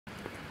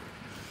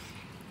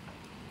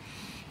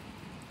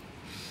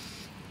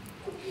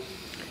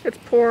It's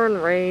pouring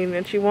rain,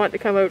 and she wanted to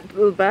come out to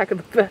the back of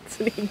the fence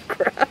and eat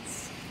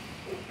grass.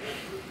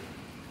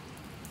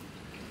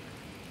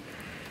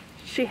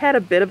 She had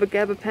a bit of a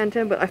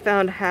gabapentin, but I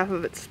found half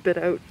of it spit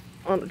out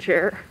on the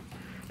chair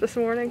this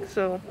morning,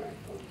 so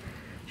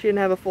she didn't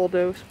have a full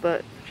dose,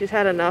 but she's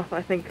had enough,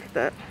 I think,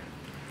 that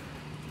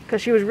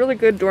because she was really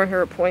good during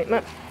her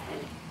appointment,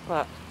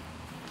 but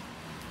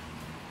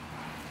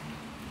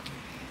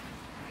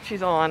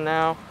she's on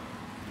now.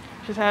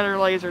 She's had her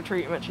laser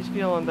treatment. She's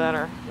feeling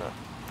better.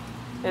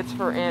 It's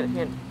for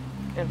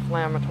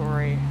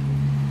anti-inflammatory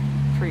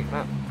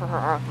treatment for her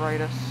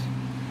arthritis.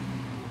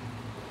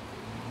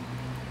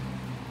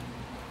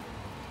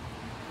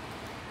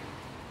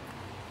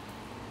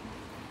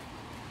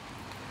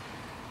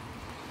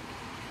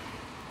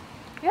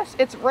 Yes,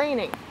 it's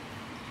raining.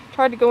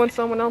 Tried to go in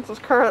someone else's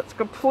car that's a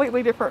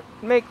completely different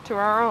make to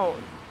our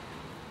own.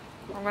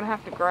 I'm gonna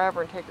have to grab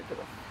her and take her to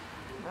the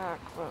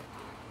back, but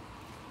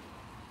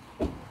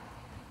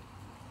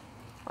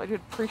I do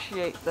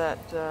appreciate that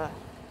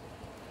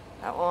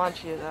how on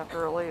she is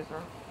after a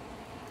laser.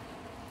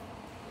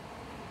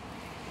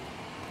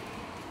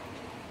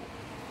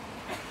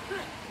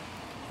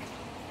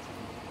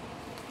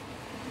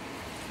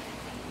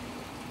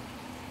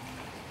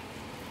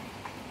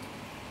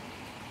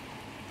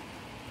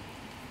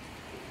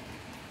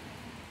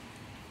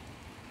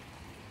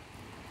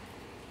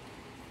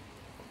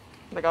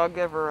 Like, I'll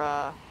give her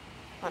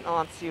an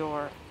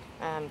Onsior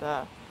and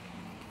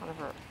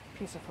whatever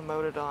piece of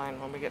famotidine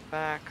when we get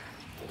back.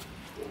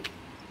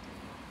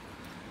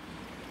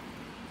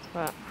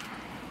 But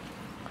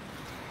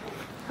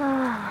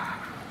I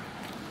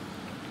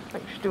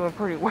think she's doing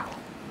pretty well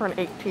for an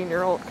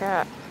 18-year-old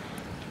cat.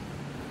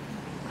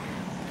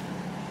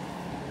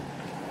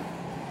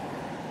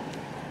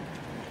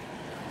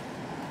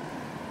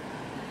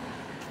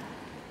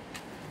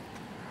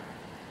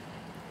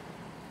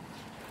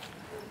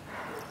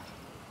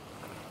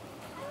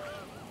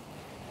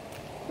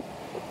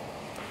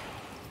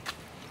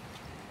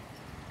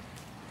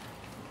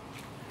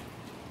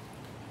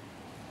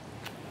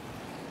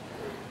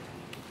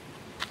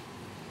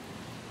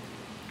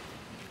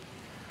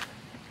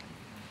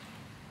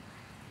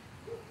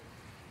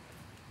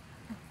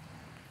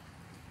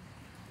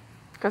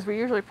 Because we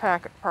usually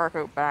park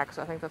out back,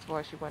 so I think that's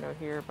why she went out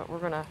here, but we're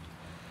gonna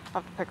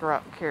have to pick her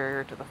up and carry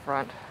her to the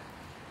front.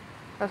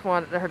 I just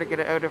wanted her to get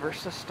it out of her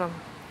system,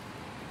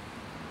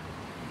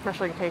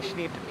 especially in case she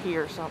needed to pee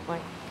or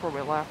something before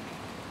we left.